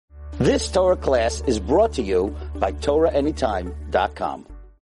This Torah class is brought to you by TorahAnytime.com.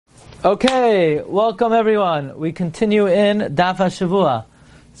 Okay, welcome everyone. We continue in Daf HaShavua.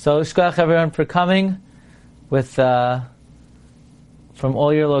 So, shkoyach everyone for coming with from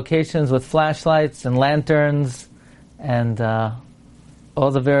all your locations with flashlights and lanterns and all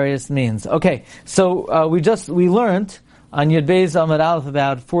the various means. Okay, so we learned on Yud Beis Amud Aleph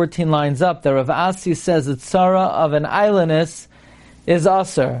about 14 lines up that Rav Asi says that tzara of an islandess is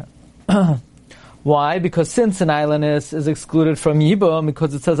aser. Why? Because since an islandess is excluded from Yibum,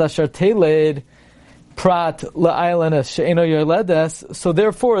 because it says Asher Teled Prat LaIslandess She'eno Yerledes, so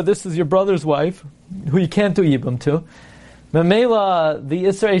therefore this is your brother's wife, who you can't do Yibum to. Memela, the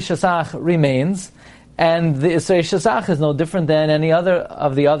Isrei Shasach remains, and the Isrei Shasach is no different than any other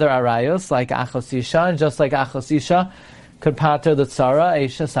of the other arayos, like Achos Isha, and just like Achos Isha could pater the tzara, a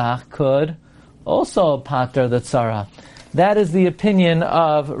Shasach could also pater the tzara. That is the opinion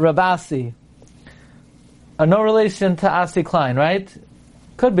of Rav Asi. No relation to Asi Klein, right?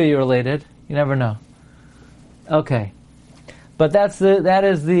 Could be related. You never know. Okay. But that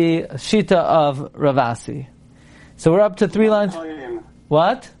is the Shita of Rav Asi. So we're up to 3 lines.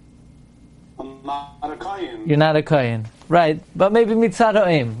 What? I'm not a Kohen. You're not a Kohen. Right. But maybe Mitzad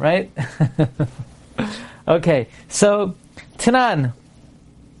Ha'im, right? Okay. So, Tanan.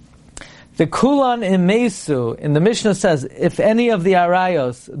 The Kulan Imesu in the Mishnah says, if any of the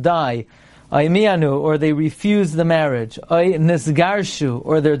Arayos die, Aymianu, or they refuse the marriage, Ay Nisgarshu,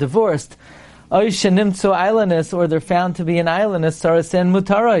 or they're divorced, Ay Shenimtsu Islandess, or they're found to be an islandess, Sarasen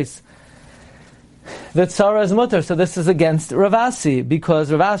Mutarais. The tzara is mutar, so this is against Rav Asi,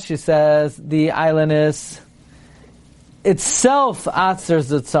 because Rav Asi says the islandess itself atzers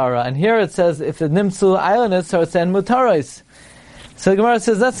the tzara, and here it says, if the Nimtsu Islandess, Sarasen Mutarais. So the Gemara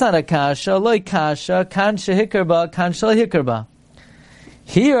says that's not a kasha, loy kasha, kan shehikarba, kan shel.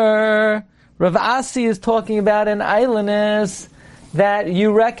 Here, Rav Asi is talking about an islandess that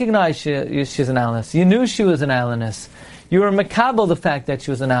you recognize she's an islandess. You knew she was an islandess. You were makabel the fact that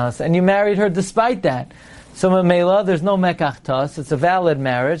she was an islandess, and you married her despite that. So Mamela, there's no mekachtos, it's a valid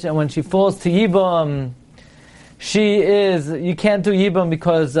marriage, and when she falls to Yibum, you can't do Yibum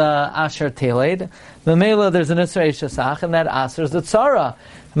because Asher Teled. Mamela, there's an Isrei Shasach, and that Asher is the tzara.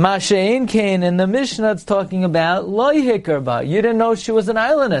 Mashein Kain, in the Mishnah, it's talking about Loy Hikarba. You didn't know she was an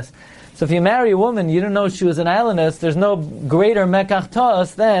islandess. So if you marry a woman, you didn't know she was an islandess, there's no greater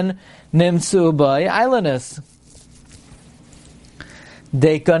mekachtos than Nimtsu by islandess.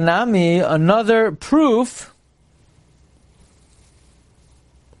 Dekanami, another proof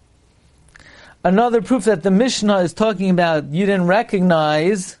that the Mishnah is talking about you didn't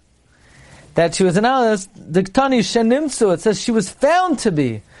recognize that she was an islandess. The Ketani Shenimtsu, it says she was found to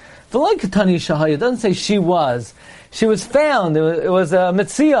be. The like Ketani Shahaya, it doesn't say she was. She was found. It was a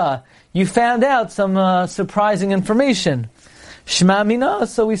Mitzia. You found out some surprising information. Shema Mina,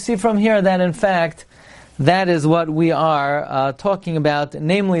 so we see from here that in fact that is what we are talking about.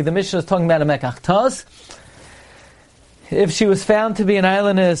 Namely, the Mishnah is talking about a mekachtos. If she was found to be an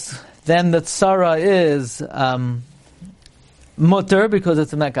islandess, then the tzara is mutter because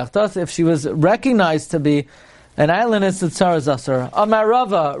it's a mekachtos. If she was recognized to be an islandess, the tzara is asur. Amar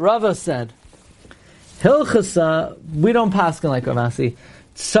Rava said, Hilchasa, we don't paskin like Rav Asi.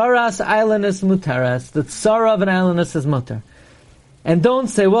 Tzaras islandess mutaras. The tzara of an islandess is mutter. And don't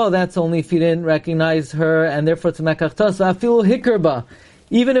say, well, that's only if you didn't recognize her, and therefore it's a mekachtos. Afilu hikarba.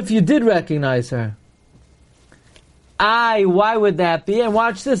 Even if you did recognize her. Why would that be? And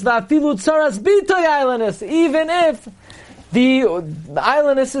watch this. Vafilu tzaras bitoy islandess. Even if the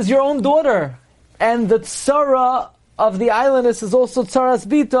islandess is your own daughter, and the tzara of the islandess is also tzaras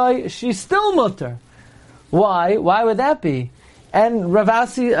bitoy, she's still mutter. Why? Why would that be? And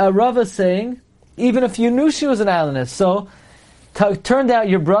Rav is saying, even if you knew she was an islandess, so turned out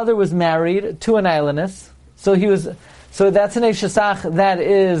your brother was married to an islandess, so that's an Eishasach that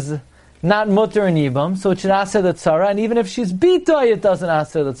is not mutter in Yibam, so it should aser the tzara, and even if she's bitoy, it doesn't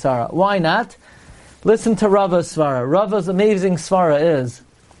aser the tzara. Why not? Listen to Rava's svara. Rava's amazing svara is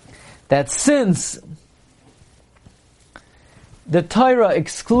that since the Torah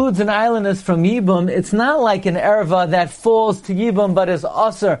excludes an islandess from Yibam, it's not like an erva that falls to Yibam but is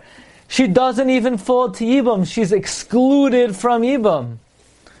aser. She doesn't even fall to Yibam. She's excluded from Yibam.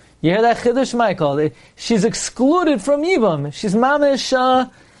 You hear that chiddush, Michael? She's excluded from Yibam. She's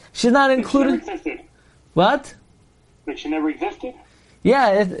mamish. She's not included. She never existed. What? But she never existed?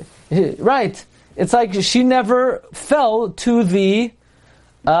 Yeah, right. It's like she never fell to the.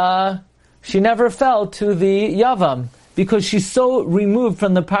 She never fell to the Yavam because she's so removed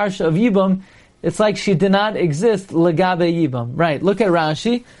from the parsha of Yibam. It's like she did not exist legabe Yibam. Right? Look at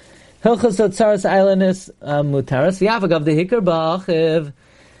Rashi. Hilchos Tzaras Eilenis Mutaras. Yavagav the Hikar Ba'achiv.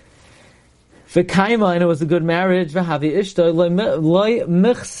 V'kaima, and it was a good marriage. V'havi Ishto loy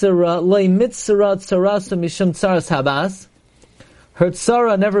mitzara tzarasa mishum tzaras habas. Her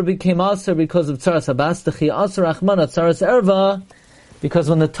tzara never became aser because of tzaras habas. T'chi aser achmana tzaras erva, because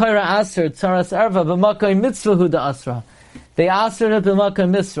when the Torah aser tzaras erva b'makai mitzvah hu da asra, they aser it b'makai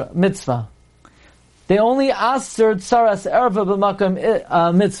mitzvah. They only aser tzaras erva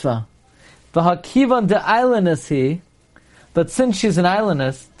b'makai mitzvah. V'hakivan de islandess he. But since she's an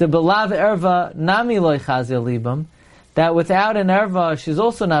islandess, the belav erva nami loy chazia libam, that without an erva she's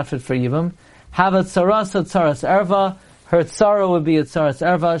also not fit for yibam. Have a tzaras erva, her tzara would be a tzaras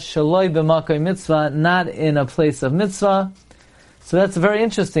erva, shaloi b'makai mitzvah, not in a place of mitzvah. So that's very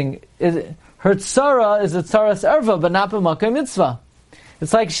interesting. Her tzara is a tzaras erva, but not b'makai mitzvah.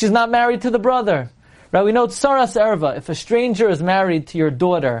 It's like she's not married to the brother. Right? We know tzaras erva. If a stranger is married to your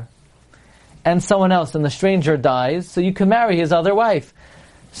daughter, and someone else, and the stranger dies, so you can marry his other wife.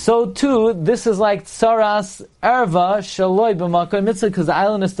 So too, this is like tzaras erva shaloi b'makom mitzvah, because the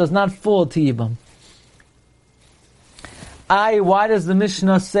islandess does not fall to yibam. Why does the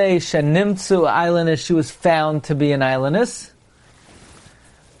Mishnah say shenimtzu islandess? She was found to be an islandess.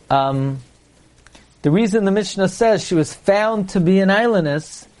 The reason the Mishnah says she was found to be an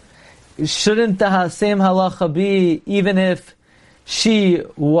islandess, shouldn't the same halacha be even if she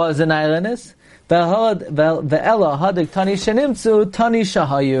was an islandess? When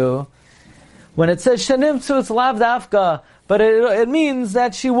it says shenimtzu, it's lav dafka, but it means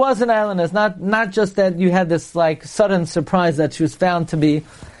that she was an islandess, not just that you had this like sudden surprise that she was found to be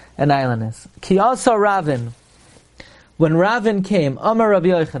an islandess. Ki asa Ravin, when Ravin came, Amar Rabbi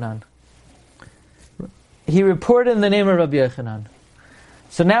Yochanan, he reported in the name of Rabbi Yochanan.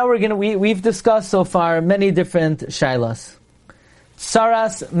 So now we've discussed so far many different shailas.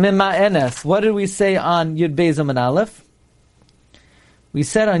 Tzaras mima'enes. What did we say on Yud Beis Amud Aleph? We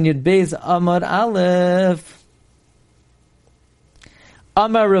said on Yud Beis Amud Aleph,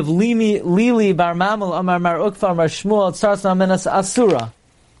 Amar Rav Lili Bar Mamel, Amar Mar Ukva, Mar Shmuel, Tzaras mima'enes asura.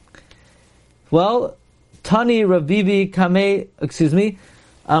 Well, Tani Rav Bibi Kamei,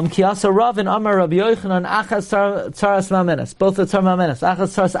 Kiasa Rav and Amar Rabbi Yochanan, Achas Tzaras mima'enes. Both the Tzaras mima'enes.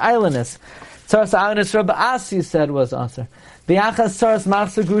 Achas Tzaras islandess. Tzaras islandess Rabbi Asi said was aser. V'achas tzaras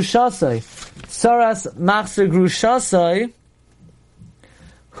machzer grushasai. Tzaras machzer grushasai.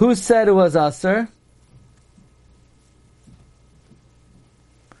 Who said it was aser?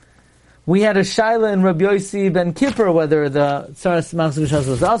 We had a shaila in Rabbi Yossi ben Kippur whether the tzaras machzer grushasai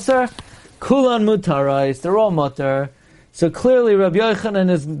was aser. Kulan mutarais. They're all mutar. So clearly Rabbi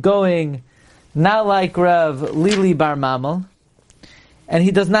Yochanan is going not like Rav Lili Bar Mamel. And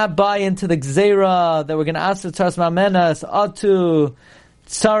he does not buy into the gzeira that we're going to ask the tzaras ma'amenas atu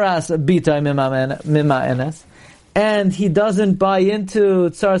tzaras bita mima'enes. And he doesn't buy into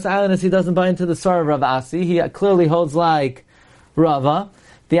tzaras islandess. He doesn't buy into the svara of Rav Asi. He clearly holds like Rava.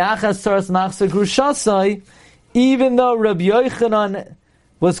 The achas tzaras machzer grushasai. Even though Rabbi Yochanan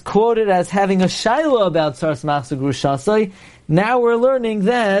was quoted as having a shaila about tzaras machzer grushasai, now we're learning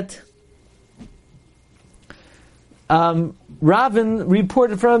that Ravin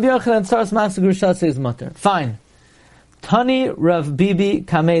reported from Rabbi Yochanan tzaras machzer grushasai is mutter. Fine. Tani Rav Bibi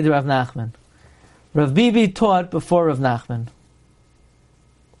Kamed Rav Nachman. Rav Bibi taught before Rav Nachman.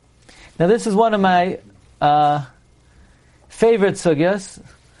 Now this is one of my favorite sugyas,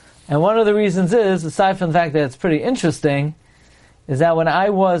 and one of the reasons is, aside from the fact that it's pretty interesting, is that when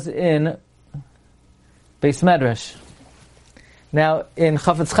I was in Beis Medrash, now in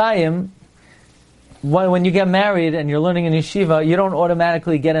Chafetz Chaim, when you get married and you're learning in yeshiva, you don't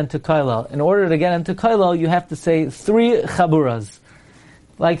automatically get into kollel. In order to get into kollel, you have to say 3 chaburas.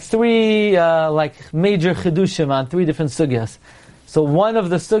 Like 3 major chidushim on 3 different sugyas. So one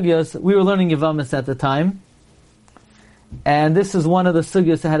of the sugyas, we were learning Yevamis at the time, and this is one of the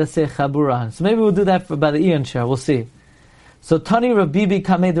sugyas that had to say chabura. So maybe we'll do that by the Ian share, we'll see. So Tani Rav Bibi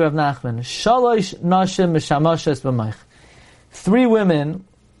Kamed Rav Nachman, Shalosh Nashim Mishamoshes B'Maich. 3 women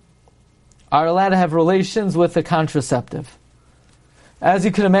are allowed to have relations with a contraceptive. As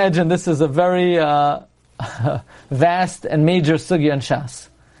you can imagine, this is a very vast and major sugya in Shas.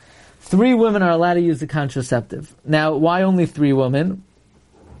 3 women are allowed to use a contraceptive. Now, why only 3 women?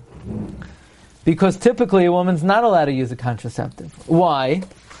 Because typically a woman's not allowed to use a contraceptive. Why?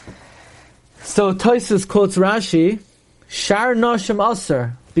 So Tosfos quotes Rashi, Shar Noshim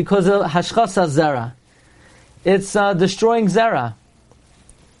Aser, because of Hashchasa Zera. It's destroying Zera.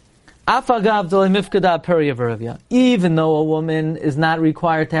 Even though a woman is not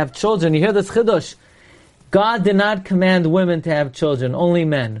required to have children, you hear this chidush. God did not command women to have children, only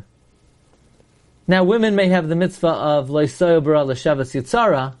men. Now, women may have the mitzvah of Leisoyo Bara L'Shavas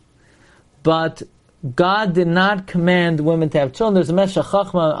Yitzara, but God did not command women to have children. There's a Meshech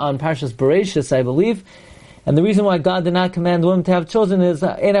Chachma on Parshas Bereshis, I believe, and the reason why God did not command women to have children is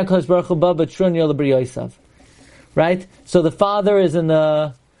Ein HaKadosh Baruch Hu ba b'trun yo l'bri Yosef. Right? So the father is in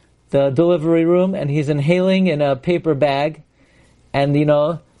the delivery room, and he's inhaling in a paper bag, and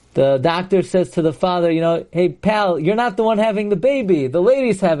the doctor says to the father, hey pal, you're not the one having the baby, the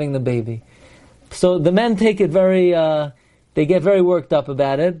lady's having the baby. So the men take it very, they get very worked up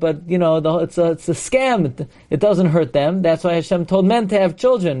about it, but it's a scam. It doesn't hurt them. That's why Hashem told men to have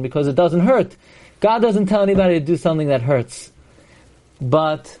children, because it doesn't hurt. God doesn't tell anybody to do something that hurts.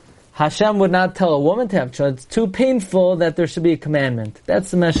 But Hashem would not tell a woman to have children. It's too painful that there should be a commandment.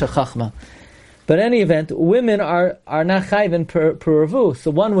 That's the Meshech Chachma. But in any event, women are not chayiv in puravu. So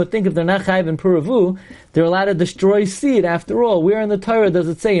one would think if they're not chayiv in puravu, they're allowed to destroy seed. After all, where in the Torah does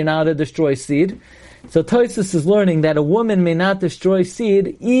it say you're not allowed to destroy seed? So Tosfos is learning that a woman may not destroy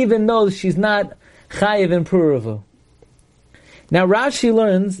seed even though she's not chayiv in puravu. Now Rashi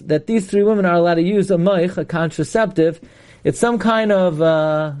learns that these three women are allowed to use a moich, a contraceptive. It's some kind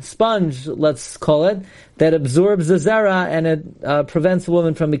of sponge, let's call it, that absorbs the zera and it prevents a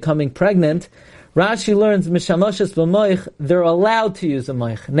woman from becoming pregnant. Rashi learns mishamoshes b'moich, they're allowed to use a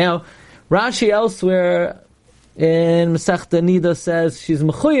moich. Now, Rashi elsewhere in Masechta Nida says she's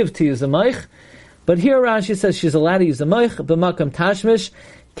mechuyev to use a moich, but here Rashi says she's allowed to use a moich b'makam tashmish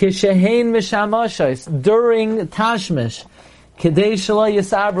kishehein mishamoshes during tashmish kedei shelo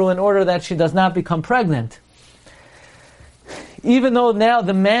yisabru, in order that she does not become pregnant. Even though now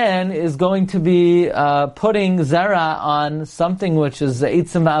the man is going to be putting zera on something which is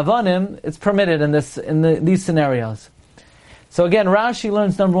eitzim ba'avonim, it's permitted in these scenarios. So again, Rashi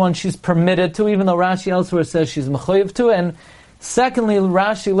learns, number one, she's permitted to, even though Rashi elsewhere says she's mechuyev to, and secondly,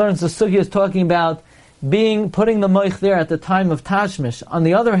 Rashi learns the sugya is talking about putting the moich there at the time of tashmish. On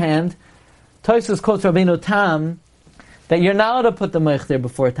the other hand, Tosfos quotes Rabbeinu Tam that you're not allowed to put the moich there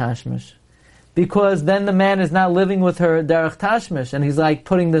before tashmish, because then the man is not living with her derech tashmish, and he's like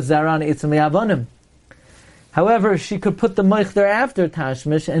putting the zera on eitzim ba'avonim. However, she could put the moich there after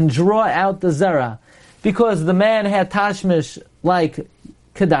tashmish and draw out the zera, because the man had tashmish like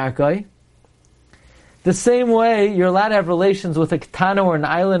kedarkoi. The same way you're allowed to have relations with a ketana or an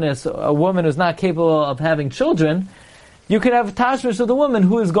islandess, a woman who's not capable of having children, you could have tashmish with a woman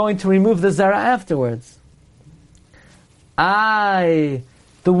who is going to remove the zera afterwards.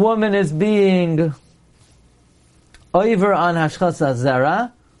 The woman is being over on hashchasa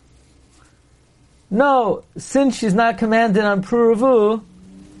zera. No, since she's not commanded on pruruvu,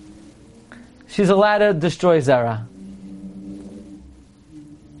 she's allowed to destroy zera.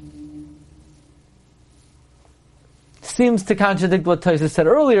 Seems to contradict what Tosfos said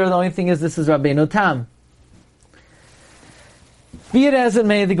earlier. The only thing is, this is Rabbeinu Tam. Be it as it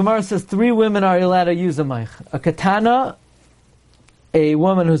may, the Gemara says three women are allowed to use a moich: a katana, a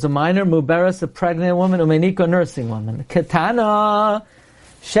woman who's a minor, muberes, a pregnant woman, umeniko, a nursing woman. Katana,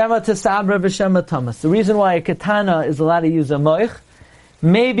 shema tesabra v'shema tamas. The reason why a katana is allowed to use a moich,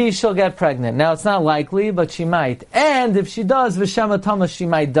 maybe she'll get pregnant. Now it's not likely, but she might. And if she does, v'shema tamas, she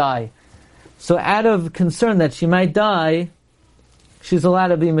might die. So out of concern that she might die, she's allowed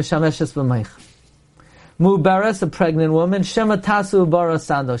to be mishameshes b'moich. Muberes, a pregnant woman, shema tasu bara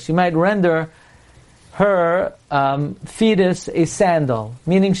sandal. She might render her fetus a sandal,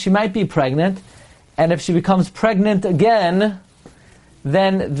 meaning she might be pregnant, and if she becomes pregnant again,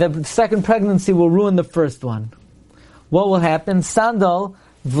 then the second pregnancy will ruin the first one. What will happen? Sandal,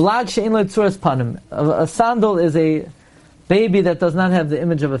 vlad she'in le'tzuras panim. A sandal is a baby that does not have the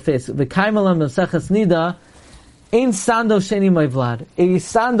image of a face. V'kaimalam Maseches Nida, ein sandal she'ini my vlad. A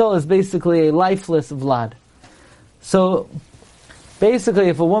sandal is basically a lifeless vlad. So basically,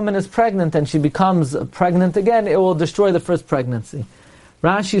 if a woman is pregnant and she becomes pregnant again, it will destroy the first pregnancy.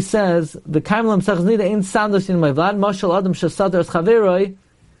 Rashi says, "V'kaimalam Maseches Nida, ein sandal she'ini my vlad. Mashal adam shesader es chaveroi."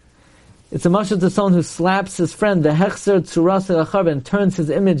 It's a mashal to someone who slaps his friend, the hechser tzuras el and turns his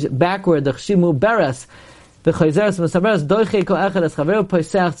image backward, the chshimu beres. Okay,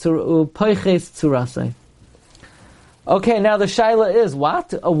 now the shaila is,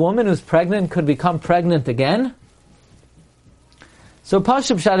 what? A woman who's pregnant could become pregnant again? So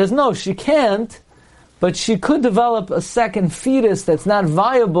Pashut Pshat is, no, she can't, but she could develop a second fetus that's not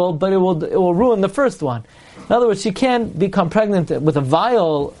viable, but it will ruin the first one. In other words, she can't become pregnant with a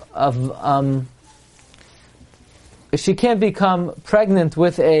vial of, she can't become pregnant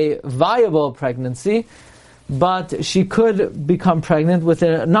with a viable pregnancy, but she could become pregnant with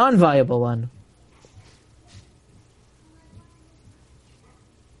a non-viable one.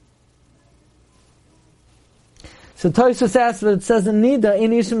 So Tosfos asks, but it says in Nida,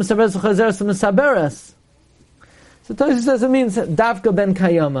 in Ishim Mesaberes Chazeres Mesaberes. So Tosfos says it means Davka ben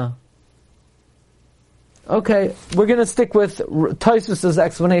Kayama. Okay, we're going to stick with Tosfos'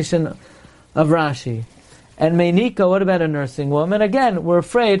 explanation of Rashi. And Meinika, what about a nursing woman? Again, we're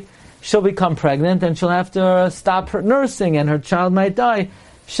afraid she'll become pregnant and she'll have to stop her nursing and her child might die.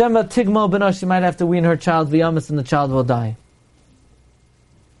 Shema Tigmo Beno, she might have to wean her child V'yamas and the child will die.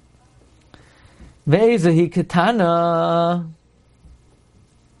 Ve'ezahi Ketana.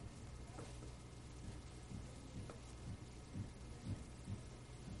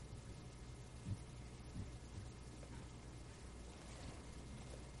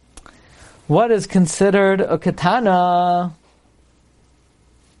 What is considered a katana?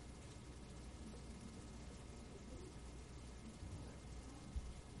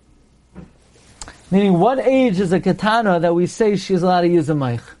 Meaning, what age is a katana that we say she's allowed to use a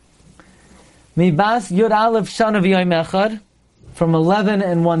maich? Mibas Yud Aleph Shana V'Yom Echad, from 11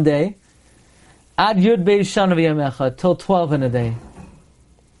 in one day, Ad Yud Beis Shana V'Yom Echad, till 12 in a day.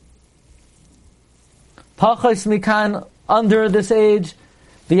 Pachos Mikan, under this age,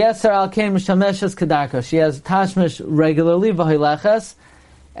 the Yeser Al Kain Mishameshes Kedarka. She has Tashmish regularly, V'Hileches,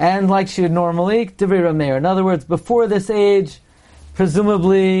 and like she would normally, Divrei Rameir. In other words, before this age,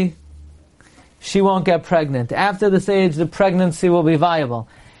 presumably, she won't get pregnant. After this age, the pregnancy will be viable.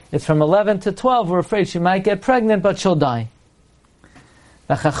 It's from 11 to 12, we're afraid she might get pregnant, but she'll die.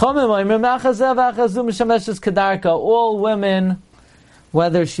 All women,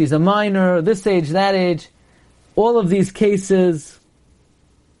 whether she's a minor, this age, that age, all of these cases,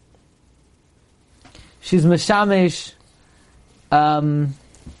 she's meshamesh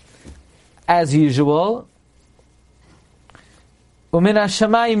as usual. Umin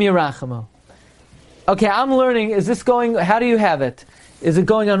hashamayim yirachamo. Okay, I'm learning, is this going, how do you have it? Is it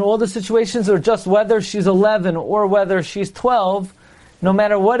going on all the situations, or just whether she's 11 or whether she's 12, no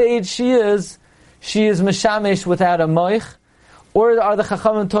matter what age she is meshamesh without a moich? Or are the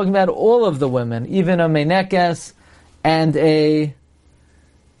Chachamim talking about all of the women, even a meinekes and a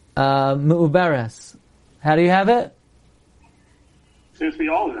me'uberes? How do you have it? Seems to be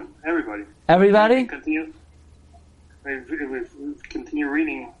all of them. Everybody. Everybody? Continue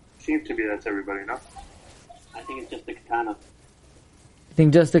reading. Seems to be that's everybody, no? I think it's just the katana. You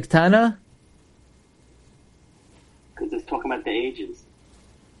think just the katana? Because it's talking about the ages.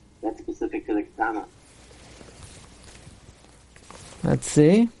 That's specific to the katana. Let's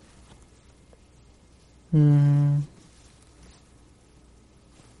see. Okay,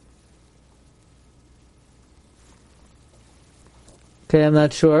 I'm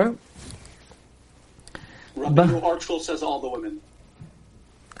not sure. Rabbeinu Archel says all the women.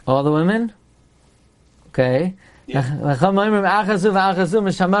 All the women? Okay. Yeah. So it's a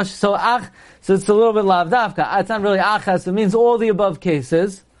little bit lavdavka. It's not really achas, it means all the above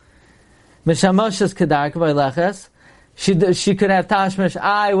cases. Mishamash is kedarka by leches. She could have tashmish.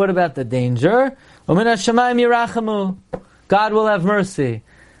 What about the danger? God will have mercy.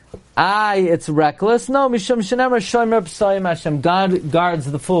 It's reckless. No, Mishum Shenemar Shomer P'sayim Hashem. God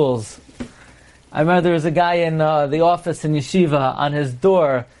guards the fools. I remember there was a guy in the office in yeshiva, on his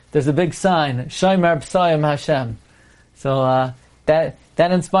door, there's a big sign, Shomer P'sayim Hashem. So that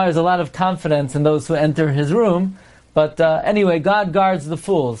inspires a lot of confidence in those who enter his room. But anyway, God guards the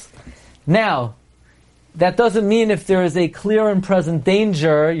fools. Now, that doesn't mean if there is a clear and present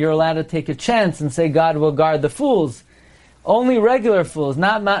danger, you're allowed to take a chance and say God will guard the fools. Only regular fools,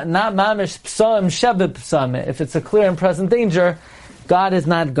 not mamish p'sam shebib p'sam. If it's a clear and present danger, God is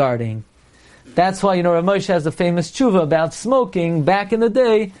not guarding. That's why, Rav Moshe has a famous tshuva about smoking. Back in the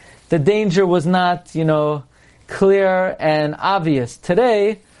day, the danger was not, clear and obvious.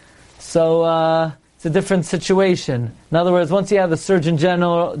 Today, so it's a different situation. In other words, once you have the Surgeon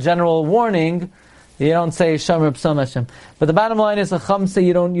General warning, you don't say Shomer P'sam Hashem. But the bottom line is, Chacham say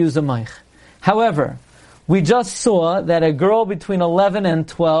you don't use a maich. However, we just saw that a girl between 11 and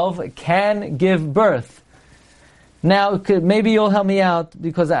 12 can give birth. Now, maybe you'll help me out,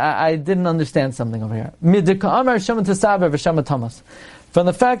 because I didn't understand something over here. From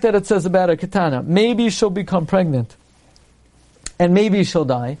the fact that it says about a katana, maybe she'll become pregnant, and maybe she'll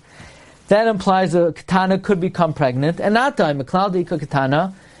die, that implies a katana could become pregnant, and not die.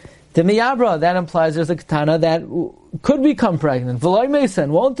 Katana, the miyabra, that implies there's a katana that could become pregnant. V'loy meisen,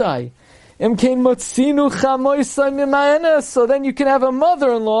 won't die. So then you can have a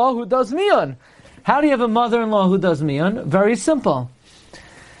mother-in-law who does miyan. How do you have a mother-in-law who does miyan? Very simple.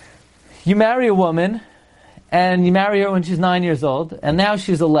 You marry a woman, and you marry her when she's 9 years old, and now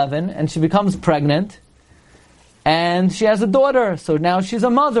she's 11, and she becomes pregnant, and she has a daughter, so now she's a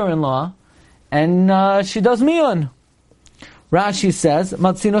mother-in-law, and she does miyun. Rashi says,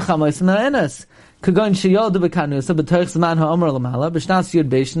 Matzino chamois me'enes. Kagon sheyoldu b'kanusa b'toich zman ha'omer l'mala b'shnas yud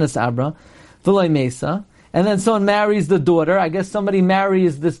b'shnas abra v'loy mesa. And then someone marries the daughter. I guess somebody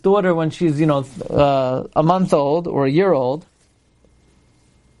marries this daughter when she's, a month old or a year old.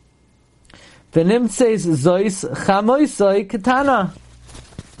 V'nimtzeis zois chamoisoi ketana.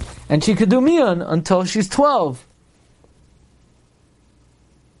 And she could do miyun until she's 12.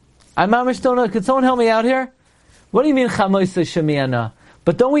 I mamish don't know. Could someone help me out here? What do you mean chamoisoi shemiyana?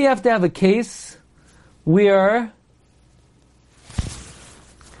 But don't we have to have a case where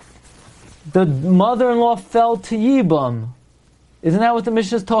the mother-in-law fell to Yibam? Isn't that what the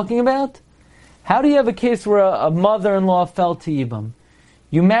Mishnah is talking about? How do you have a case where a mother-in-law fell to Yibam?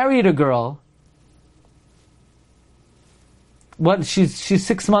 You married a girl. What? She's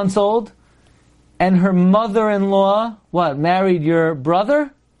 6 months old, and her mother-in-law married your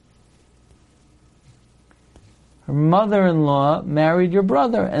brother? Her mother-in-law married your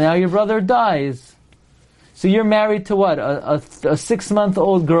brother, and now your brother dies. So you're married to what? A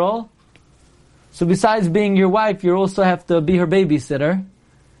 6-month-old girl? So besides being your wife, you also have to be her babysitter.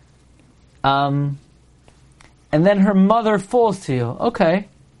 And then her mother falls to you. Okay.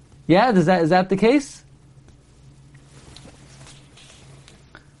 Yeah, is that the case?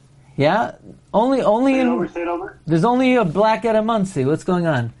 Yeah? Only in... There's only a black at a Muncie. What's going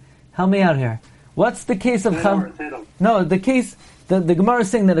on? Help me out here. What's the case of... No, the case... The Gemara is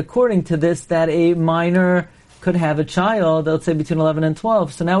saying that according to this, that a minor could have a child, let's say between 11 and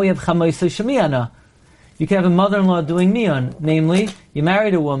 12. So now we have chamoisei shemiyana. You can have a mother-in-law doing miyun. Namely, you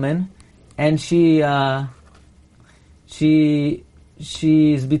married a woman, and she's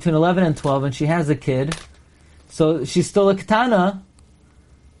between 11 and 12, and she has a kid. So she's still a ketana,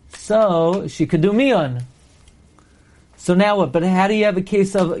 so she could do miyun. So now what? But how do you have a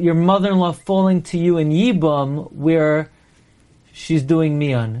case of your mother-in-law falling to you in Yibam, where she's doing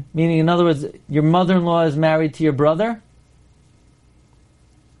miyun? Meaning, in other words, your mother-in-law is married to your brother?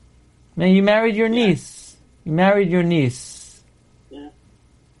 Now you married your niece. You married your niece. Yeah.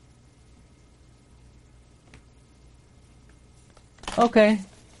 Okay.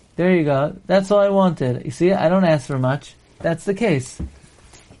 There you go. That's all I wanted. You see, I don't ask for much. That's the case.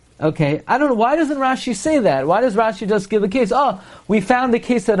 Okay. I don't know. Why doesn't Rashi say that? Why does Rashi just give a case? Oh, we found the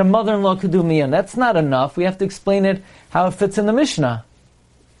case that a mother-in-law could do miyun. That's not enough. We have to explain it, how it fits in the Mishnah.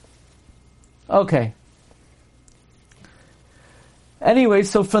 Okay. Anyway,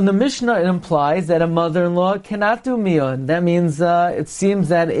 so from the Mishnah it implies that a mother-in-law cannot do miyun. That means it seems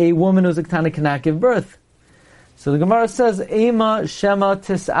that a woman who's a ketana cannot give birth. So the Gemara says, Ema shema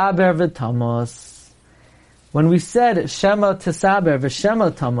tisaber v'tamos. When we said shema tisaber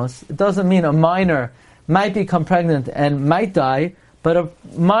v'shema tamos, it doesn't mean a minor might become pregnant and might die, but a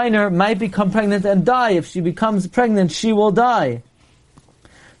minor might become pregnant and die. If she becomes pregnant, she will die.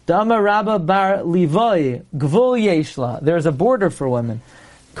 Dama Rabba bar Livoi, Gvul Yeshla. There's a border for women.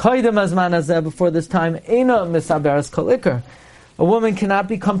 Koydem azman hazeh, before this time, Eina misaberes kol ikar. A woman cannot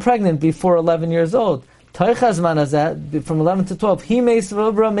become pregnant before 11 years old. Toich azman hazeh, from 11 to 12, Hi meis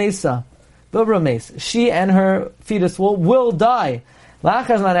v'ubra meisa. V'ubra meis. She and her fetus will die. Lach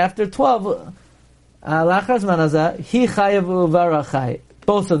azman, after 12, Lach azman hazeh, Hi chayav uvarachai.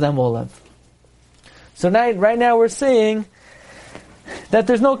 Both of them will live. So now, right now we're saying that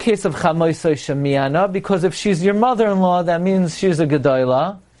there's no case of chamoisei shemiyana, because if she's your mother-in-law, that means she's a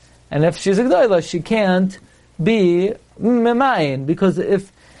gedola, and if she's a gedola, she can't be memayin, because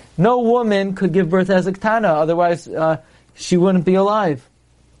if no woman could give birth as a ketana, otherwise she wouldn't be alive.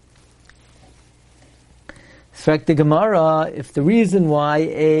 Fact the Gemara, if the reason why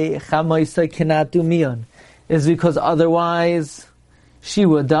a chamoisei cannot do miyun is because otherwise she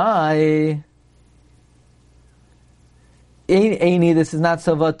would die. Eini, this is not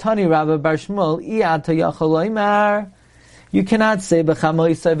so. Tani Rabba Bar Shmuel, Iyata Yachaloimar. You cannot say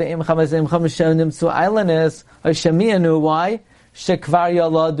b'chamoisei ve'im chamazim chamashim nimtzu ailanis or shemiyanu. Why? Shekvar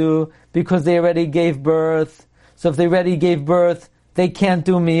yaladu, because they already gave birth. So if they already gave birth, they can't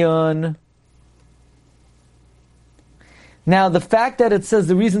do miyun. Now, the fact that it says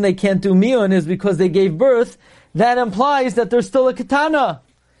the reason they can't do miyun is because they gave birth, that implies that they're still a ketana.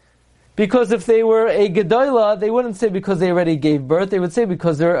 Because if they were a gedola, they wouldn't say because they already gave birth, they would say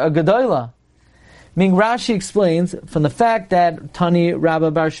because they're a gedola. Meaning Rashi explains from the fact that Tani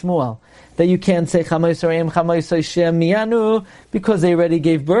Rabba Bar Shmuel, that you can't say chamoisei re'im chamoisei shem miyanu because they already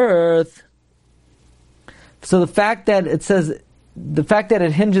gave birth. So the fact that it says, the fact that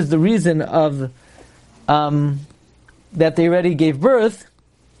it hinges the reason of that they already gave birth,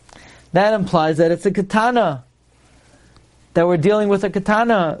 that implies that it's a ketana. that we're dealing with a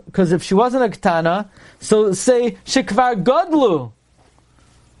katana, because if she wasn't a katana, so say shekvar godlu.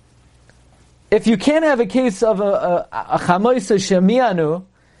 If you can't have a case of a chamoisa shemianu,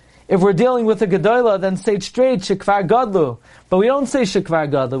 if we're dealing with a gedola, then say it straight shekvar godlu. But we don't say shekvar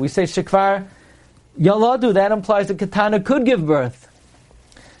godlu. We say shekvar yaladu. That implies a katana could give birth.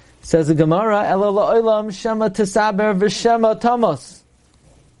 Says the Gemara, Ela la'olam shema tesaber v'shema tamos.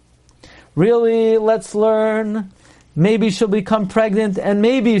 Really, let's learn. Maybe she'll become pregnant and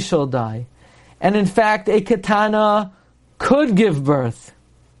maybe she'll die. And in fact, a katana could give birth.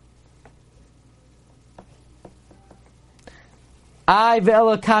 I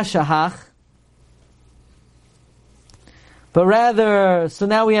ve'ela kashahach. But rather, so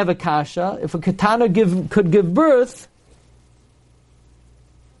now we have a kasha. If a katana could give birth,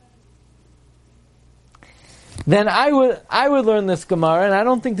 then I would learn this Gemara, and I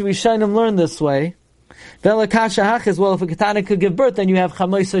don't think the Rishonim learn this way. Ve'ela kashahach as well. If a katana could give birth, then you have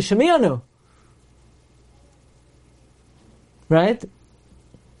chamoisa shemianu. Right?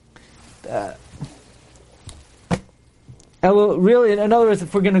 Really, in other words,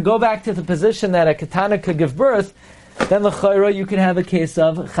 if we're going to go back to the position that a katana could give birth, then l'chayra you can have a case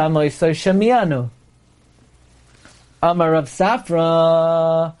of chamoisa shemianu. Amar Rav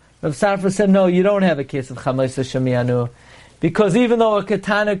Safra. Rav Safra said, no, you don't have a case of chamoisa shemianu, because even though a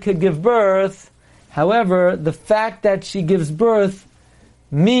katana could give birth, however, the fact that she gives birth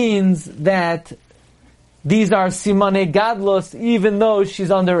means that these are simane gadlos, even though she's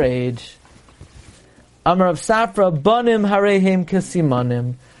underage. Amar Rav Safra, banim harehem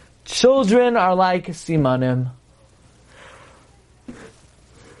kesimanim. Children are like simanim.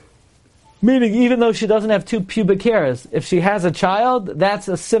 Meaning, even though she doesn't have 2 pubic hairs, if she has a child, that's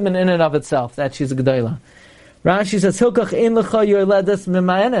a siman in and of itself, that she's a gedola. Rashi says, Hilkach ein lecha yoledes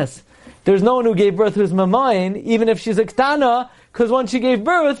mimayenes. There's no one who gave birth who's mamayin, even if she's a ktana, because once she gave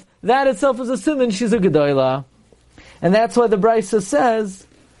birth, that itself is a siman, she's a gedola. And that's why the Brisa says,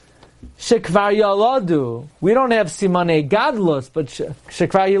 Shekvar yaladu. We don't have simane gadlos, but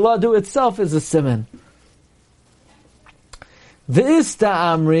Shekvar yaladu itself is a siman. V'ista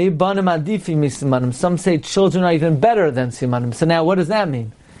amri banim adifi misimanim. Some say children are even better than simanim. So now, what does that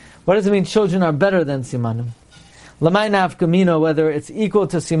mean? What does it mean children are better than simanim? Lamay nafkamino, whether it's equal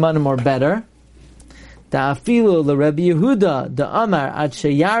to simanim or better. Da'afilu l'Rebbe Yehuda da'amar ad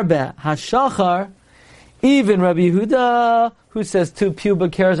sheyarbe hashachar. Even Rabbi Yehuda, who says 2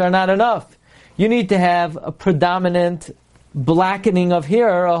 pubic hairs are not enough. You need to have a predominant blackening of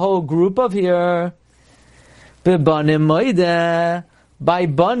hair, a whole group of hair. Bebanim moide, by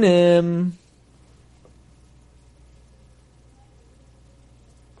banim.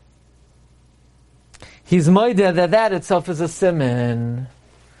 He's moide that itself is a siman.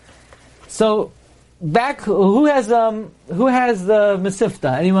 So, back, who has the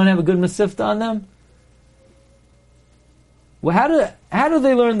Mesifta? Anyone have a good Mesifta on them? Well, how do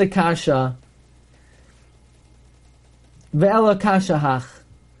they learn the kasha? Ve'ela kashahach.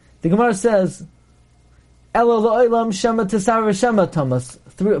 The Gemara says, Ela la'olam shema tesar shema tamas.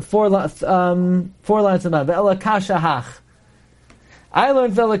 4 lines about Ve'ela kashahach. I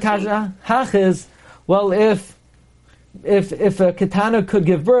learned Ve'ela kashahach is, well, if a katana could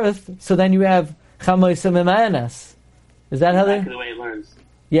give birth, so then you have chamoisa mimayenes. Is that how Exactly the way it learns.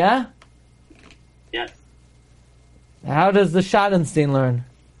 Yeah? Yes. How does the Schadenstein learn?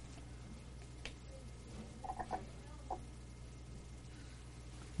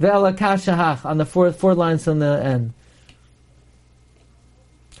 Ve'ela kashahach, on the four lines on the end.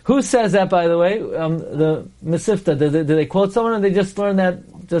 Who says that, by the way? The Mesifta. Did they quote someone, or they just learn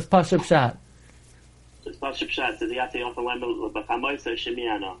that just Pashup Shat? It's Pashup Shat. Says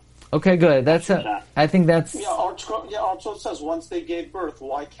shemiano. Okay, good. I think that's. Yeah, Archo says once they gave birth,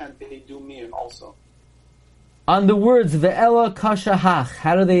 why can't they do mian also? On the words Ve'ela kashahach,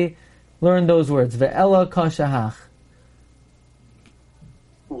 how do they learn those words? Ve'ela kashahach.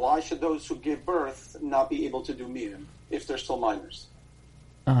 Why should those who give birth not be able to do mian if they're still minors?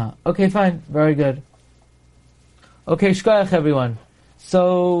 Okay, fine. Very good. Okay, shkoyach everyone.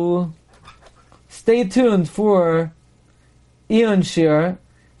 So, stay tuned for Eon Shir.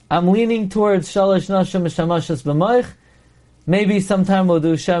 I'm leaning towards Shalosh Nashim Shamashas B'moich. Maybe sometime we'll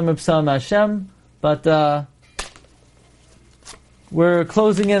do Shem Psalm Hashem, but we're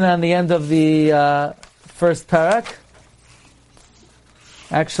closing in on the end of the first parak.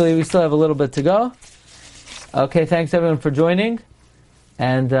 Actually, we still have a little bit to go. Okay, thanks everyone for joining,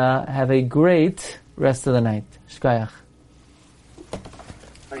 and have a great rest of the night. Shkoyach.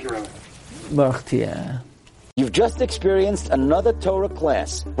 Thank you, Rabbi. Baruch Tiyeh. You've just experienced another Torah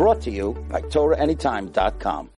class brought to you by TorahAnytime.com.